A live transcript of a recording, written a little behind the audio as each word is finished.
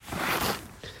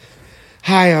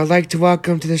Hi, I'd like to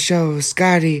welcome to the show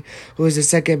Scotty, who is the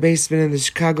second baseman in the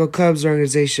Chicago Cubs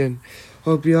organization.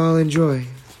 Hope you all enjoy.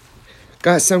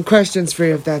 Got some questions for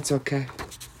you if that's okay.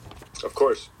 Of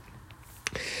course.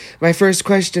 My first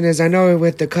question is, I know you're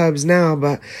with the Cubs now,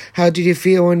 but how did you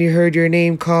feel when you heard your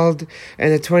name called in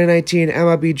the 2019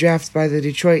 MLB draft by the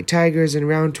Detroit Tigers in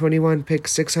round 21, pick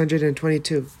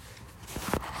 622?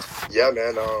 Yeah,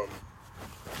 man.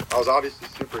 I was obviously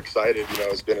super excited.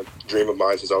 It's been a dream of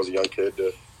mine since I was a young kid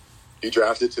to be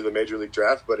drafted to the Major League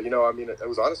Draft. But, it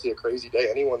was honestly a crazy day.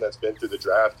 Anyone that's been through the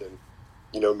draft and,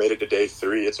 made it to day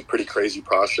 3, it's a pretty crazy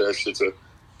process. It's a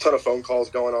ton of phone calls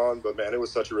going on. But, man, it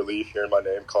was such a relief hearing my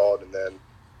name called. And then,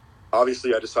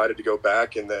 obviously, I decided to go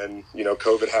back. And then,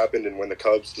 COVID happened. And when the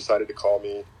Cubs decided to call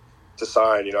me to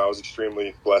sign, I was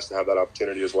extremely blessed to have that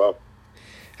opportunity as well.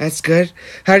 That's good.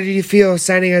 How did you feel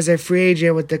signing as a free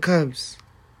agent with the Cubs?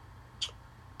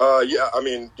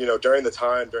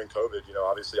 During COVID,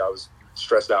 obviously I was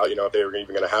stressed out, if they were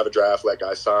even going to have a draft, let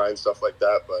guys sign, stuff like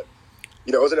that. But,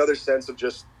 it was another sense of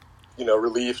just,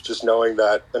 relief, just knowing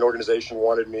that an organization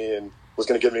wanted me and was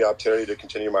going to give me the opportunity to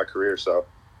continue my career. So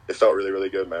it felt really, really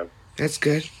good, man. That's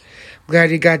good.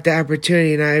 Glad you got the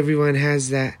opportunity. Not everyone has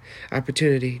that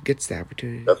opportunity, gets the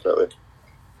opportunity. Definitely.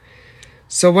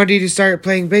 So when did you start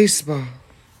playing baseball?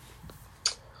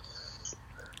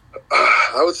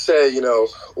 I would say,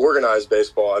 organized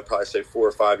baseball, I'd probably say 4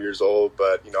 or 5 years old.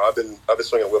 But, I've been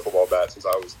swinging a wiffle ball bat since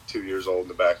I was 2 years old in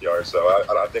the backyard. So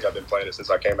I think I've been playing it since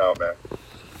I came out, man.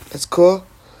 That's cool.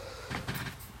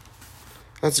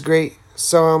 That's great.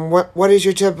 So what is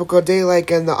your typical day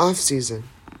like in the off season?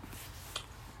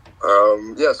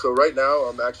 So right now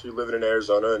I'm actually living in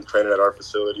Arizona and training at our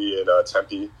facility in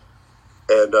Tempe.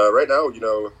 And right now,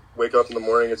 wake up in the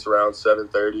morning, it's around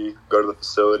 7:30, go to the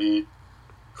facility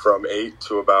from 8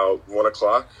 to about 1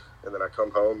 o'clock, and then I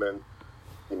come home and,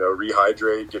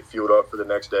 rehydrate, get fueled up for the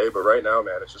next day. But right now,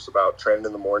 man, it's just about training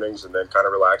in the mornings and then kind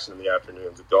of relaxing in the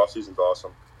afternoons. The off season's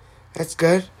awesome. That's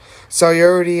good. So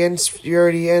you're already in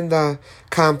the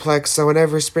complex, so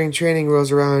whenever spring training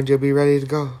rolls around, you'll be ready to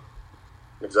go.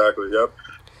 Exactly, yep.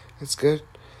 That's good.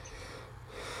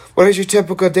 What is your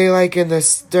typical day like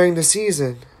during the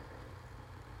season?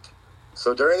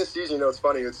 So during the season, it's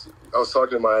funny. I was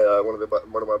talking to my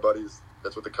one of my buddies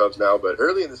that's with the Cubs now. But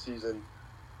early in the season,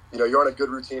 you're on a good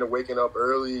routine of waking up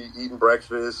early, eating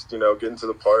breakfast, getting to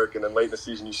the park, and then late in the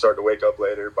season you start to wake up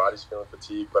later, body's feeling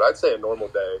fatigued. But I'd say a normal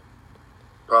day,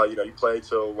 probably you play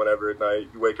till whenever at night.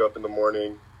 You wake up in the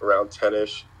morning around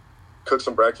 10ish, cook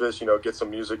some breakfast, get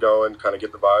some music going, kind of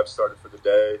get the vibes started for the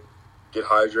day, get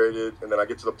hydrated, and then I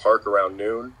get to the park around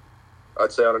noon.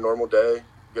 I'd say on a normal day,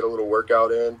 get a little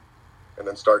workout in. And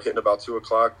then start hitting about 2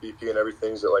 o'clock. BP and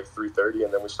everything's at like 3:30,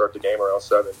 and then we start the game around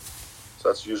 7. So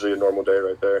that's usually a normal day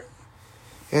right there.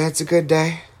 Yeah, it's a good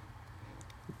day.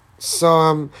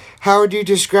 So, how would you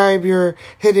describe your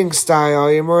hitting style?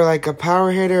 Are you more like a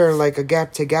power hitter or like a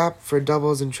gap-to-gap for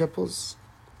doubles and triples?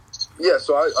 Yeah,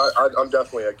 so I'm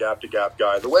definitely a gap-to-gap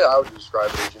guy. The way I would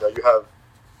describe it is, you have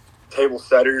table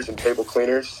setters and table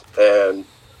cleaners, and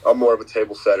I'm more of a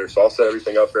table setter. So I'll set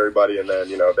everything up for everybody, and then,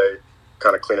 they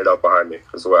kind of clean it up behind me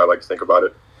is the way I like to think about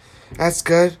it. That's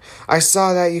good. I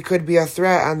saw that you could be a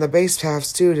threat on the base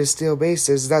paths too to steal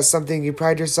bases. Is that something you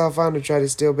pride yourself on, to try to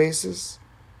steal bases?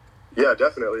 Yeah,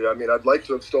 definitely. I'd like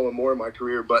to have stolen more in my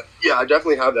career, but yeah, I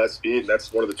definitely have that speed, and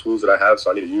that's one of the tools that I have, so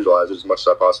I need to utilize it as much as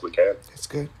I possibly can. That's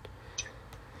good.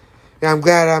 Yeah, I'm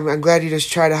glad you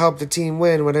just try to help the team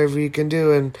win, whatever you can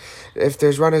do, and if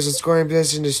there's runners in scoring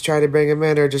position, just try to bring them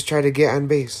in or just try to get on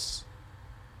base.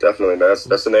 Definitely, man.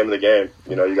 That's the name of the game.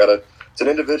 You gotta. It's an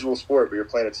individual sport, but you're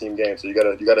playing a team game, so you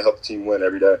gotta help the team win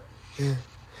every day. Yeah.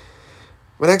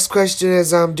 My next question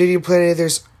is, did you play any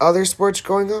other sports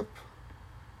growing up?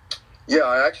 Yeah,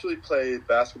 I actually played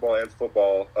basketball and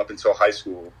football up until high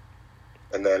school,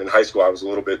 and then in high school I was a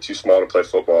little bit too small to play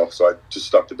football, so I just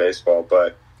stuck to baseball.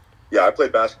 But yeah, I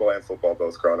played basketball and football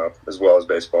both growing up, as well as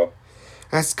baseball.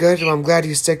 That's good. Well, I'm glad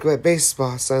you stick with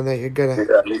baseball, son. That you're good at.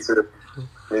 Yeah, me too.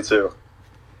 Me too.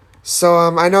 So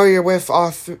I know you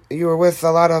were with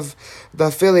a lot of the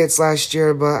affiliates last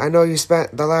year, but I know you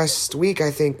spent the last week, I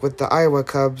think, with the Iowa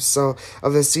Cubs of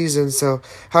the season. So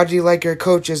how do you like your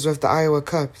coaches with the Iowa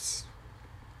Cubs?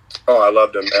 Oh, I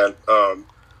love them, man.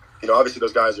 Obviously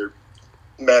those guys are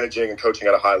managing and coaching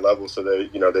at a high level, so they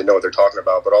know what they're talking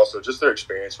about. But also just their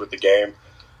experience with the game,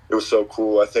 it was so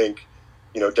cool. I think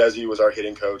Desi was our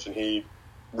hitting coach, and he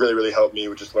really, really helped me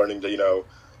with just learning to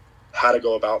how to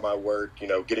go about my work,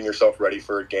 getting yourself ready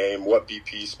for a game, what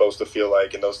BP is supposed to feel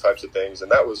like, and those types of things. And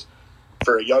that was,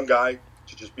 for a young guy,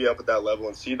 to just be up at that level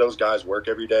and see those guys work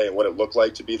every day and what it looked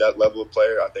like to be that level of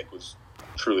player, I think was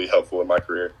truly helpful in my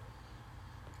career.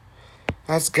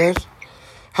 That's good.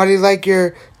 How do you like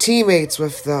your teammates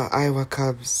with the Iowa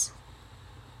Cubs?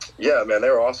 Yeah, man, they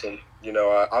were awesome.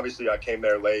 Obviously I came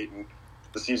there late and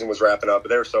the season was wrapping up, but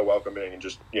they were so welcoming and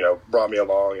just, brought me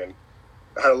along, and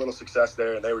I had a little success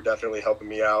there, and they were definitely helping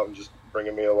me out and just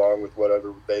bringing me along with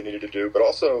whatever they needed to do. But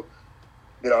also,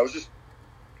 it was just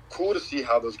cool to see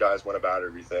how those guys went about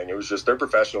everything. It was just their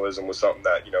professionalism was something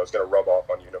that, is going to rub off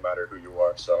on you no matter who you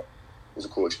are. So it was a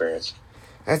cool experience.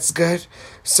 That's good.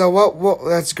 So what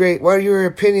that's great. What are your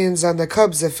opinions on the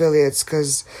Cubs affiliates?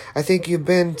 Because I think you've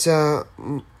been to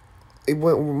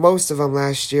most of them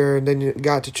last year, and then you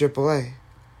got to AAA.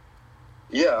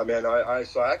 Yeah, man. I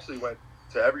actually went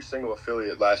to every single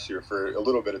affiliate last year for a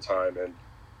little bit of time. And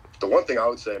the one thing I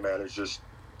would say, man, is just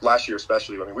last year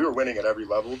especially, we were winning at every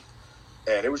level.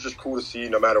 And it was just cool to see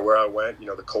no matter where I went,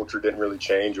 the culture didn't really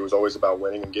change. It was always about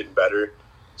winning and getting better.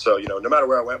 So, no matter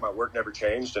where I went, my work never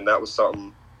changed. And that was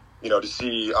something, to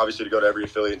see, obviously, to go to every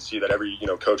affiliate and see that every,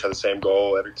 coach had the same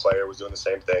goal, every player was doing the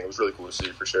same thing. It was really cool to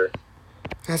see, for sure.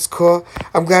 That's cool.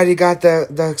 I'm glad you got the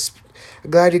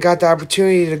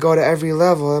opportunity to go to every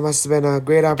level. It must have been a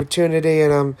great opportunity.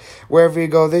 And wherever you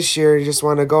go this year, you just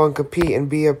want to go and compete and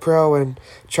be a pro and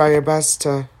try your best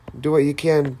to do what you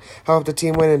can, help the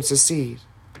team win and succeed.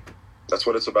 That's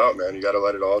what it's about, man. You got to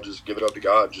let it all, just give it up to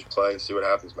God, just play and see what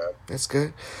happens, man. That's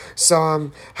good.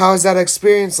 So, how is that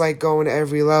experience like going to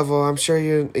every level? I'm sure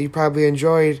you probably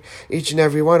enjoyed each and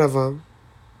every one of them.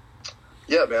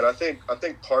 Yeah, man. I think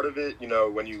part of it,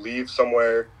 when you leave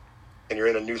somewhere and you're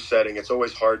in a new setting, it's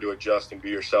always hard to adjust and be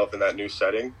yourself in that new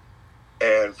setting.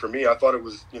 And for me, I thought it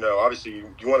was, obviously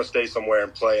you want to stay somewhere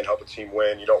and play and help a team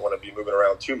win. You don't want to be moving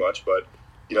around too much, but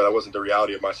that wasn't the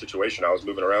reality of my situation. I was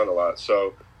moving around a lot,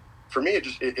 so. For me,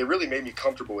 it really made me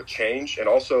comfortable with change, and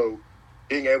also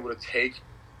being able to take,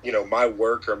 my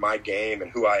work or my game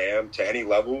and who I am to any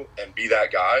level and be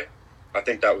that guy. I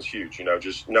think that was huge,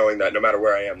 just knowing that no matter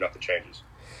where I am, nothing changes.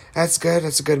 That's good.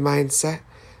 That's a good mindset.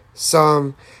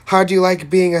 So, how do you like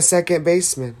being a second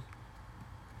baseman?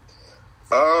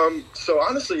 So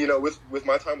honestly, with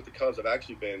my time with the Cubs, I've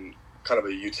actually been kind of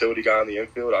a utility guy on the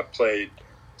infield. I've played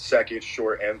second,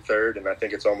 short, and third, and I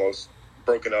think it's almost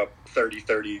broken up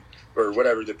 30-30 or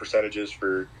whatever the percentage is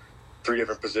for 3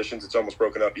 different positions. It's almost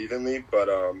broken up evenly, but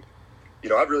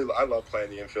I love playing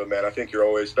the infield, man. I think you're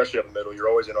always, especially up the middle, you're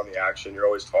always in on the action, you're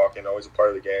always talking, always a part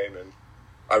of the game, and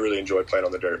I really enjoy playing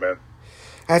on the dirt, man.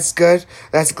 That's good.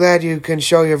 That's glad you can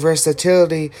show your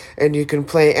versatility and you can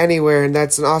play anywhere, and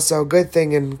that's also a good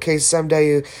thing in case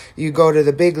someday you go to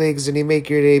the big leagues and you make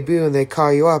your debut and they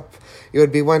call you up. You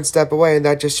would be one step away, and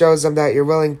that just shows them that you're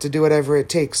willing to do whatever it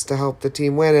takes to help the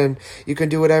team win, and you can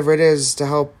do whatever it is to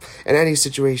help in any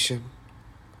situation.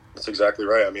 That's exactly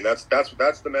right. That's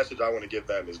the message I want to give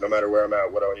them is no matter where I'm at,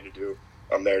 what I need to do,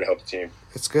 I'm there to help the team.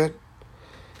 That's good.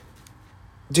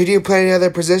 Did you play any other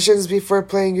positions before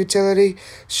playing utility,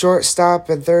 shortstop,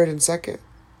 and third and second?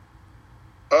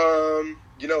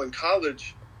 In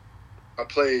college, I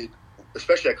played,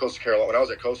 especially at Coastal Carolina. When I was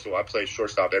at Coastal, I played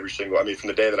shortstop from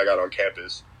the day that I got on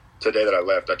campus to the day that I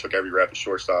left, I took every rep at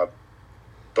shortstop.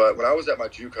 But when I was at my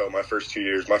JUCO, my first 2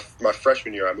 years, my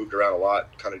freshman year, I moved around a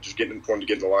lot, kind of just wanted to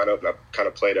get in the lineup, and I kind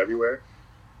of played everywhere.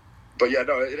 But yeah,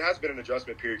 no, it has been an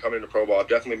adjustment period coming into pro ball. I've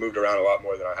definitely moved around a lot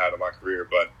more than I have in my career,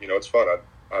 but it's fun.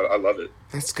 I love it.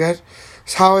 That's good.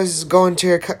 So how is going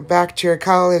back to your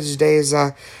college days?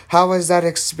 How was that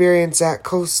experience at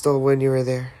Coastal when you were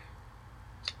there?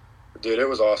 Dude, it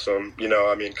was awesome.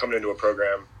 Coming into a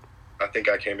program, I think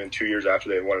I came in 2 years after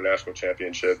they won a national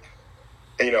championship.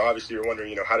 And, obviously you're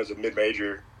wondering, how does a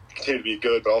mid-major continue to be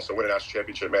good but also win a national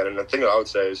championship, man? And the thing that I would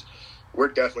say is we're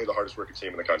definitely the hardest working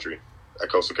team in the country at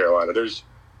Coastal Carolina.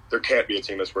 There can't be a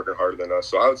team that's working harder than us.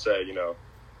 So I would say,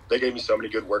 they gave me so many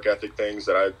good work ethic things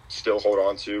that I still hold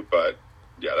on to. But,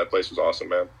 yeah, that place was awesome,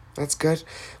 man. That's good.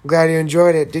 I'm glad you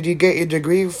enjoyed it. Did you get your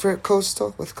degree with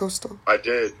Coastal? I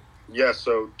did. Yeah,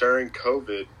 so during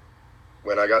COVID,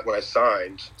 when I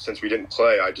signed, since we didn't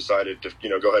play, I decided to,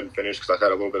 go ahead and finish because I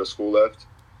had a little bit of school left.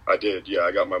 I did, yeah.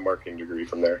 I got my marketing degree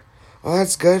from there. Oh,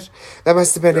 that's good. That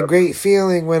must have been a great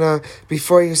feeling when,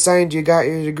 before you signed, you got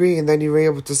your degree and then you were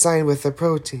able to sign with the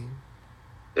pro team.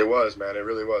 It was, man. It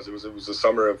really was. It was a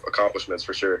summer of accomplishments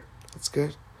for sure. That's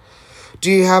good.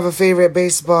 Do you have a favorite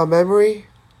baseball memory?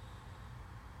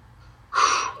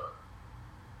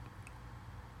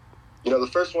 The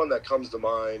first one that comes to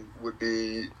mind would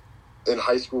be in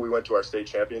high school. We went to our state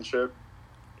championship,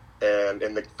 and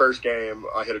in the first game,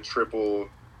 I hit a triple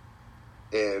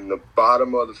in the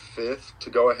bottom of the 5th to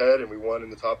go ahead, and we won in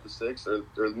the top of the 6th,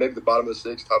 or maybe the bottom of the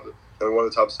 6th, and we won in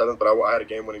the top of the 7th. But I had a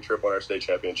game-winning triple in our state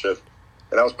championship.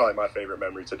 And that was probably my favorite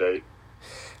memory to date.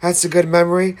 That's a good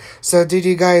memory. So did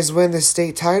you guys win the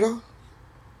state title?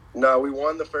 No, we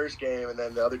won the first game, and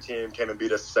then the other team came and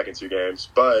beat us the second 2 games.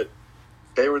 But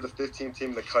they were the 15th team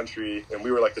in the country, and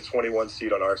we were like the 21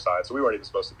 seed on our side, so we weren't even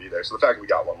supposed to be there. So the fact that we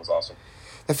got one was awesome.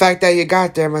 The fact that you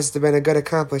got there must have been a good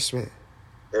accomplishment.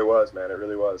 It was, man. It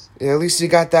really was. Yeah, at least you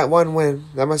got that one win.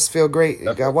 That must feel great.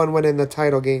 You got one win in the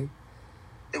title game.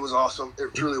 It was awesome.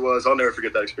 It truly was. I'll never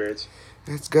forget that experience.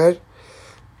 That's good.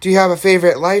 Do you have a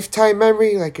favorite lifetime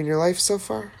memory, like in your life so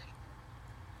far?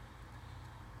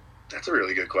 That's a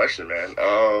really good question, man.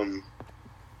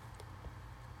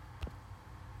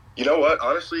 You know what?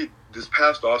 Honestly, this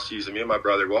past off season, me and my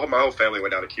brother, well, my whole family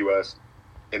went down to Key West,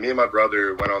 and me and my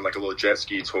brother went on like a little jet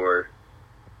ski tour.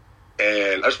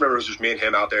 And I just remember it was just me and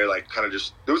him out there, like kind of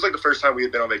just, it was like the first time we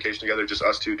had been on vacation together, just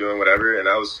us two doing whatever. And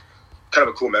that was kind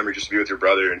of a cool memory just to be with your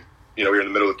brother. And, you know, we were in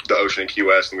the middle of the ocean in Key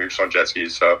West and we were just on jet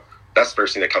skis. So that's the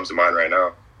first thing that comes to mind right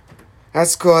now.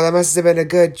 That's cool. That must have been a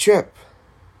good trip.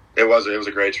 It was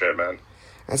a great trip, man.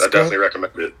 I definitely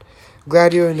recommend it.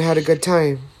 Glad you had a good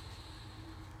time.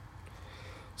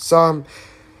 So,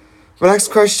 my next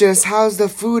question is, how's the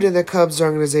food in the Cubs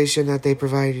organization that they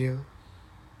provide you?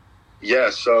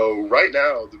 Yeah, so right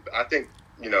now, I think,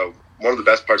 you know, one of the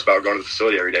best parts about going to the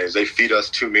facility every day is they feed us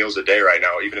 2 meals a day right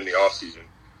now, even in the off season,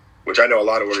 which I know a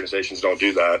lot of organizations don't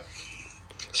do that.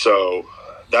 So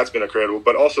that's been incredible.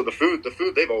 But also the food,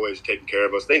 they've always taken care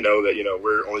of us. They know that, you know,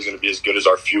 we're always going to be as good as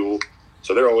our fuel.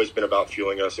 So they're always been about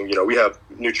fueling us. And, you know, we have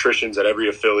nutritionists at every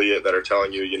affiliate that are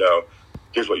telling you, you know,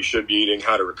 here's what you should be eating,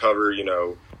 how to recover, you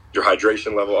know, your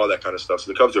hydration level, all that kind of stuff.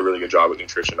 So the Cubs do a really good job with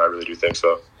nutrition. I really do think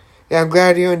so. Yeah, I'm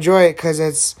glad you enjoy it because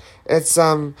it's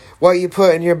what you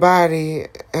put in your body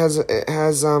has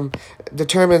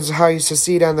determines how you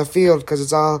succeed on the field, because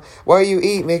it's all what you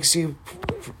eat makes you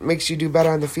do better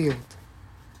on the field.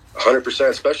 100%,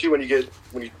 especially when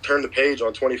you turn the page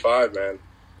on 25, man.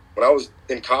 When I was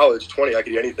in college, 20, I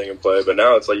could do anything and play, but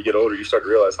now it's like you get older, you start to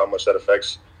realize how much that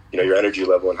affects, you know, your energy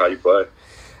level and how you play.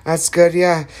 That's good,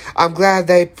 yeah. I'm glad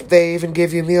they even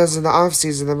give you meals in the off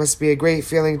season. That must be a great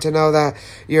feeling to know that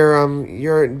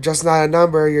you're just not a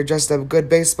number. You're just a good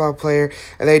baseball player,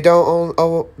 and they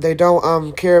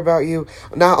don't care about you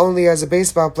not only as a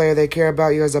baseball player. They care about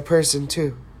you as a person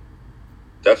too.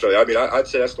 Definitely. I mean, I'd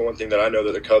say that's the one thing that I know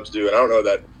that the Cubs do, and I don't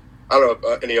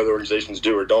know if any other organizations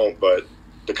do or don't, but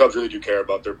the Cubs really do care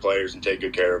about their players and take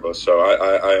good care of us. So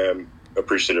I am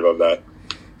appreciative of that.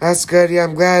 That's good. Yeah,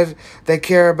 I'm glad they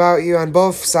care about you on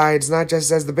both sides, not just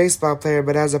as the baseball player,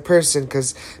 but as a person,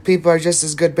 because people are just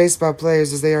as good baseball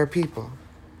players as they are people.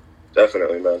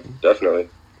 Definitely, man. Definitely.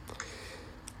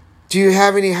 Do you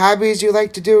have any hobbies you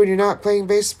like to do when you're not playing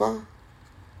baseball?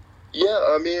 Yeah,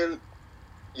 I mean,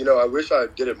 you know, I wish I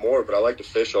did it more, but I like to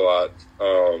fish a lot.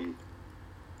 I'm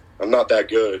not that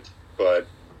good, but,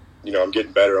 you know, I'm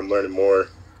getting better. I'm learning more,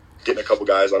 getting a couple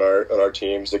guys on our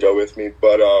teams to go with me.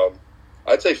 But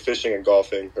I'd say fishing and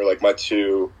golfing are like my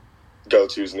 2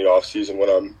 go-tos in the off season when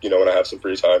I have some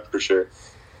free time, for sure.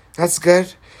 That's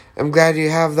good. I'm glad you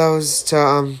have those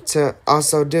to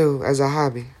also do as a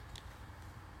hobby.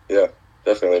 Yeah,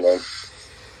 definitely, man.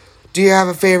 Do you have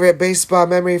a favorite baseball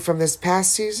memory from this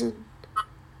past season?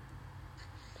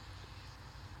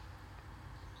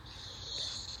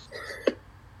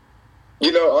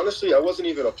 You know, honestly, I wasn't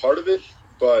even a part of it.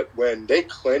 But when they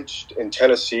clinched in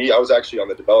Tennessee, I was actually on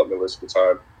the development list at the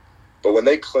time. But when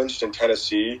they clinched in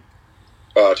Tennessee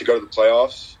to go to the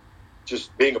playoffs,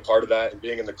 just being a part of that and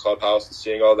being in the clubhouse and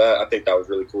seeing all that, I think that was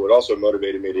really cool. It also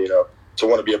motivated me to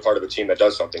want to be a part of a team that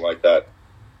does something like that.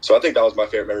 So I think that was my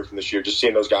favorite memory from this year, just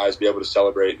seeing those guys be able to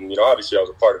celebrate. And, you know, obviously I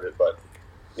was a part of it, but,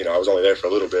 you know, I was only there for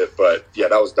a little bit. But, yeah,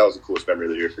 that was the coolest memory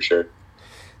of the year for sure.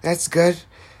 That's good.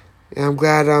 Yeah, I'm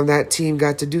glad that team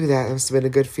got to do that. It must have been a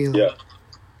good feeling. Yeah.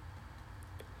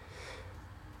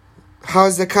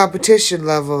 How's the competition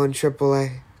level in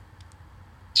AAA?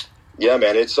 Yeah,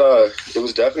 man, it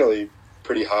was definitely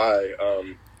pretty high.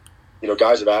 You know,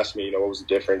 guys have asked me, you know, what was the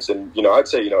difference? And, you know, I'd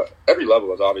say, you know, every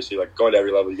level is obviously, like, going to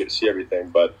every level, you get to see everything.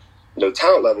 But, you know, the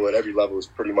talent level at every level is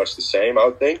pretty much the same, I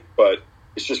would think. But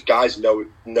it's just guys know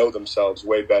themselves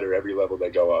way better every level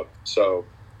they go up. So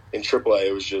in AAA,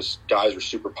 it was just guys were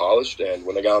super polished. And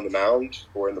when they got on the mound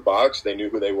or in the box, they knew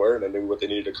who they were and they knew what they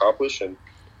needed to accomplish. And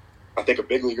I think a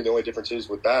big leaguer, the only difference is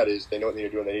with that is they know what they need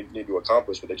to do and they need to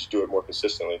accomplish, but they just do it more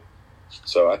consistently.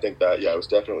 So I think that, yeah, it was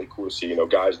definitely cool to see, you know,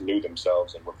 guys knew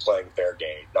themselves and were playing their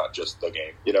game, not just the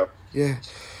game, you know? Yeah,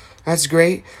 that's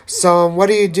great. So what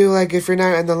do you do, like, if you're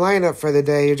not in the lineup for the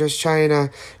day? You're just trying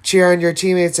to cheer on your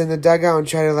teammates in the dugout and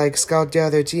try to, like, scout the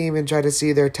other team and try to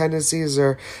see their tendencies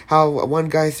or how one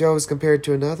guy throws compared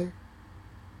to another?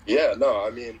 Yeah, no, I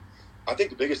mean, I think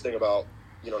the biggest thing about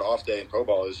an off day in pro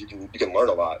ball is you can learn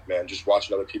a lot, man. Just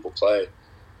watching other people play.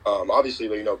 Obviously,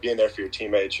 being there for your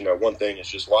teammates. One thing is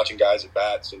just watching guys at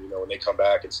bats, and when they come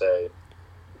back and say,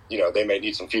 they may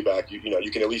need some feedback. You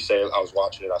can at least say, I was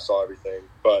watching it, I saw everything.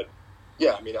 But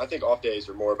yeah, I mean, I think off days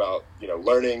are more about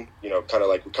learning, kind of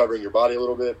like recovering your body a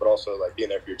little bit, but also like being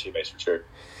there for your teammates for sure.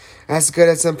 That's good.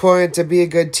 It's important to be a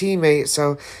good teammate.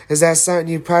 So is that something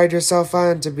you pride yourself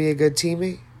on, to be a good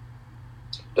teammate?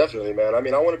 Definitely, man. I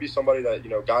mean, I want to be somebody that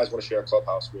guys want to share a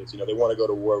clubhouse with. They want to go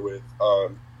to war with.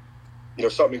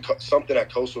 Something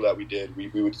at Coastal that we did. We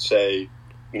would say,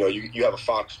 you have a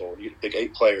foxhole. You get to pick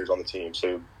 8 players on the team.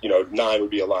 So 9 would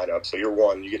be a lineup. So you're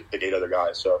one. You get to pick 8 other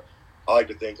guys. So I like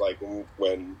to think like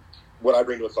when what I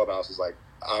bring to a clubhouse is like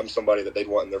I'm somebody that they'd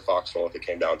want in their foxhole if it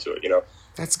came down to it.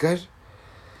 That's good.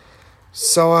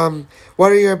 So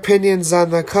what are your opinions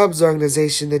on the Cubs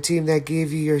organization, the team that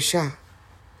gave you your shot?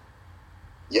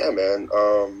 Yeah, man.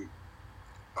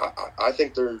 I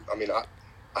think they're. I mean,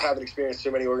 I haven't experienced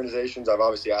too many organizations. I've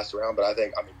obviously asked around, but I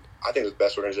think they're the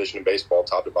best organization in baseball,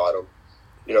 top to bottom.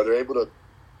 They're able to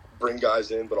bring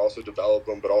guys in, but also develop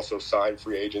them, but also sign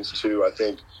free agents too. I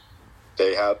think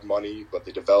they have money, but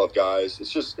they develop guys. It's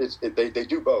just they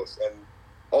do both. And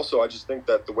also, I just think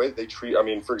that the way that they treat. I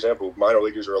mean, for example, minor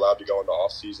leaguers are allowed to go in the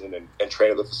off season and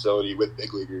train at the facility with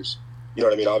big leaguers. You know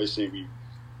what I mean? Obviously,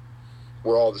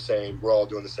 we're all the same. We're all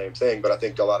doing the same thing. But I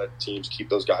think a lot of teams keep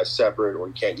those guys separate, or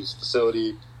you can't use the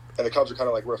facility. And the Cubs are kind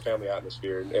of like, we're a family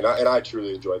atmosphere. And I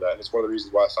truly enjoy that. And it's one of the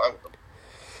reasons why I signed with them.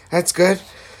 That's good.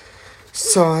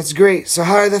 So that's great. So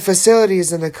how are the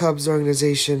facilities in the Cubs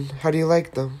organization? How do you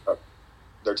like them?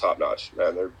 They're top notch,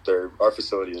 man. Our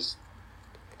facility is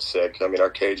sick. I mean,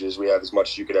 our cages, we have as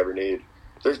much as you could ever need.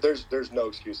 There's no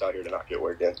excuse out here to not get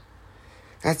work in.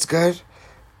 That's good.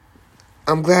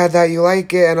 I'm glad that you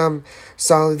like it, and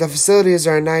so the facilities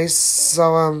are nice.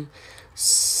 So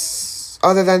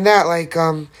other than that, like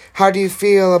how do you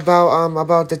feel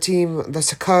about the team,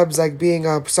 the Cubs, like being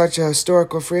such a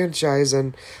historical franchise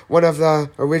and one of the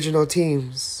original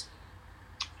teams?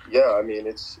 Yeah, I mean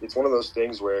it's one of those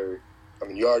things where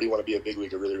you already want to be a big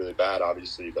leaguer really, really bad,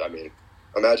 obviously, but I mean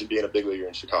imagine being a big leaguer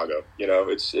in Chicago.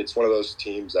 It's one of those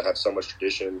teams that have so much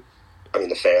tradition. I mean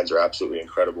the fans are absolutely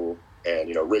incredible.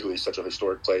 And, Wrigley's such a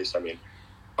historic place. I mean,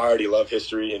 I already love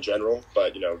history in general,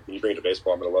 but, when you bring it to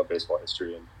baseball, I'm going to love baseball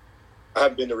history. And I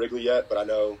haven't been to Wrigley yet, but I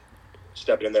know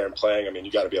stepping in there and playing,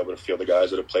 you got to be able to feel the guys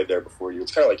that have played there before you.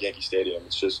 It's kind of like Yankee Stadium.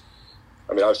 It's just,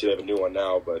 obviously they have a new one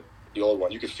now, but the old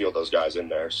one, you could feel those guys in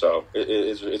there. So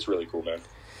it's really cool, man.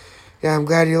 Yeah, I'm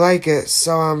glad you like it.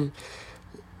 So,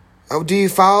 do you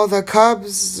follow the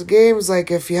Cubs games? Like,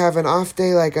 if you have an off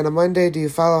day, like on a Monday, do you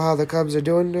follow how the Cubs are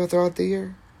doing throughout the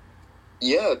year?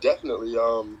 Yeah, definitely.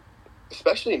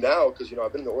 Especially now because,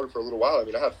 I've been in the order for a little while.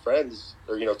 I have friends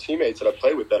or, teammates that I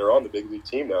play with that are on the big league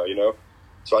team now,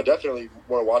 So I definitely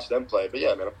want to watch them play. But,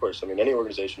 yeah, man, of course. Any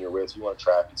organization you're with, you want to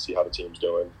track and see how the team's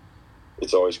doing.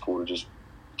 It's always cool to just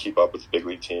keep up with the big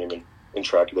league team and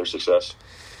track their success.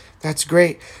 That's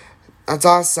great. That's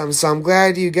awesome. So I'm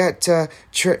glad you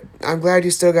I'm glad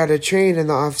you still got to train in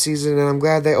the off season, and I'm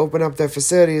glad they open up their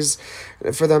facilities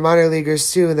for the minor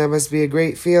leaguers too. And that must be a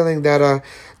great feeling that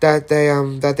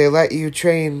they let you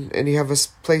train and you have a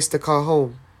place to call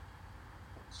home.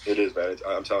 It is, man.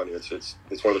 I'm telling you, it's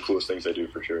one of the coolest things they do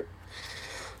for sure.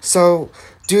 So,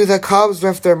 do the Cubs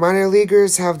with their minor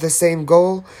leaguers have the same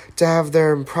goal to have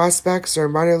their prospects or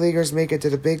minor leaguers make it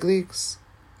to the big leagues?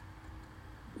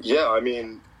 Yeah,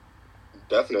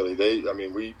 definitely.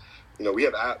 We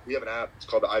have an app. It's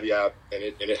called the Ivy app, and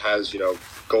it has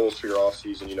goals for your off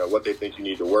season. What they think you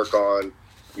need to work on.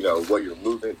 What your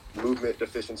movement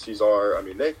deficiencies are.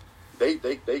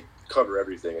 They cover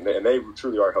everything, and they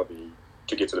truly are helping you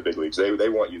to get to the big leagues. They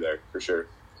want you there for sure.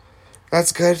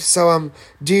 That's good. So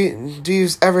do you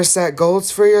ever set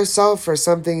goals for yourself or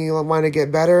something you want to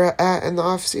get better at in the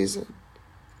off season?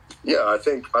 Yeah, I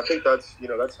think that's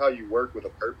that's how you work with a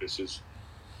purpose, is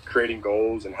creating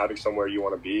goals and having somewhere you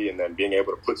want to be, and then being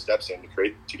able to put steps in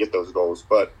to get those goals.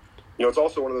 But it's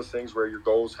also one of those things where your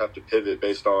goals have to pivot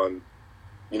based on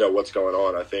what's going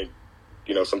on. I think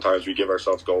sometimes we give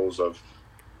ourselves goals of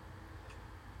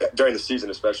during the season,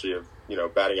 especially of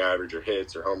batting average or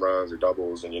hits or home runs or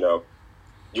doubles, and you're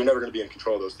never going to be in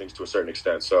control of those things to a certain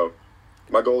extent. So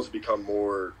my goals become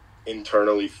more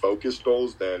internally focused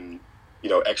goals than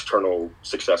external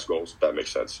success goals, if that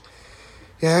makes sense.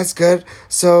 Yeah, that's good.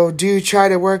 So do you try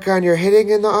to work on your hitting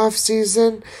in the off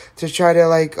season to try to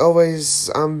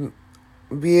always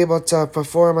be able to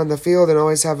perform on the field and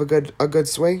always have a good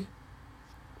swing?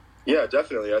 Yeah,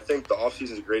 definitely. I think the off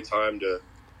season is a great time to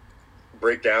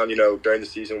break down, during the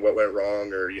season what went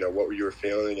wrong or, what you were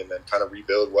feeling, and then kind of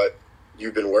rebuild what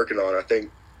you've been working on. I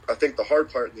think the hard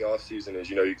part in the off season is,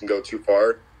 you can go too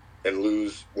far and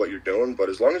lose what you're doing. But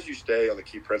as long as you stay on the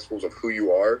key principles of who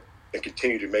you are and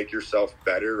continue to make yourself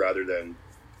better rather than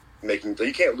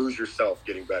you can't lose yourself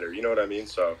getting better. You know what I mean?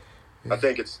 So I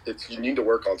think it's you need to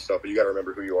work on stuff, but you got to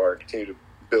remember who you are and continue to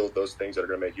build those things that are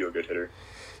going to make you a good hitter.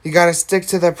 You got to stick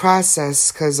to the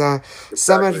process, because Exactly.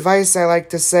 some advice I like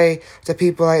to say to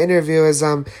people I interview is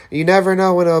you never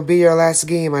know when it'll be your last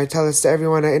game. I tell this to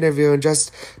everyone I interview, and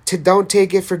just don't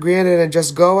take it for granted, and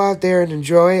just go out there and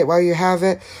enjoy it while you have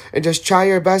it, and just try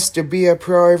your best to be a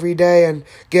pro every day and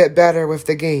get better with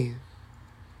the game.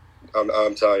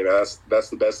 I'm telling you, man, that's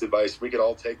the best advice. We could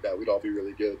all take that. We'd all be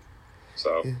really good.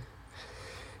 So yeah,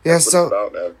 that's so what it's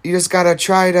about, man. you just gotta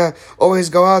try to always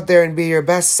go out there and be your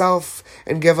best self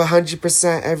and give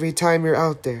 100% every time you're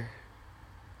out there.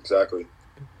 Exactly.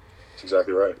 That's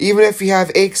exactly right. Even if you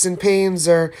have aches and pains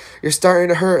or you're starting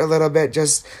to hurt a little bit,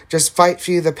 just fight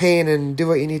through the pain and do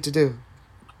what you need to do.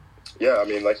 Yeah, I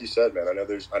mean, like you said, man, I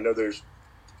know there's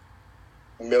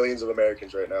millions of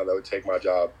Americans right now that would take my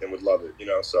job and would love it,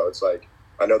 so it's like,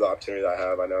 I know the opportunity that I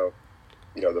have. I know,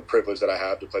 the privilege that I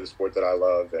have to play the sport that I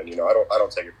love, and, I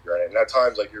don't take it for granted. And at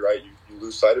times, like, you're right, you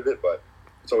lose sight of it, but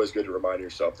it's always good to remind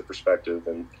yourself the perspective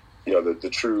and, the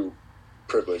true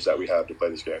privilege that we have to play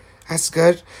this game. That's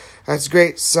good. That's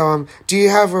great. So, do you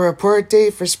have a report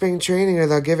date for spring training, or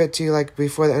they'll give it to you, like,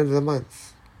 before the end of the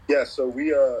month? Yeah, so we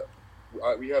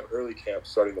have early camp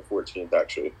starting the 14th,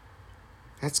 actually.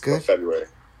 That's good. Of February.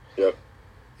 Yep.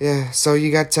 Yeah, so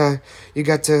you got to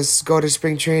go to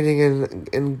spring training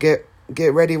and get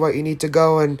ready what you need to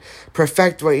go and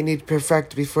perfect what you need to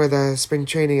perfect before the spring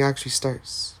training actually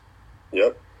starts.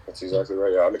 Yep, that's exactly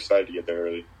right. Yeah, I'm excited to get there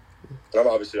early. And I'm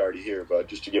obviously already here, but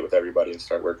just to get with everybody and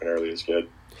start working early is good.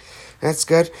 That's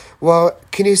good. Well,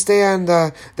 can you stay on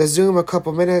the Zoom a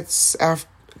couple minutes after?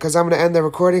 Because I'm going to end the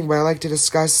recording, but I like to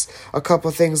discuss a couple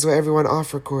things with everyone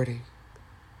off recording.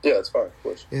 Yeah, that's fine, of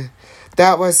course. Yeah.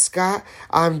 That was Scott.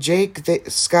 I'm Jake.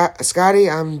 Scotty,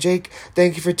 I'm Jake.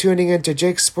 Thank you for tuning in to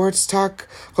Jake's Sports Talk.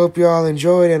 Hope you all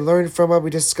enjoyed and learned from what we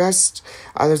discussed.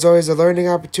 There's always a learning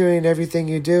opportunity in everything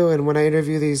you do, and when I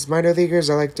interview these minor leaguers,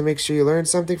 I like to make sure you learn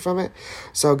something from it.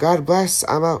 So God bless.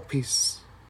 I'm out. Peace.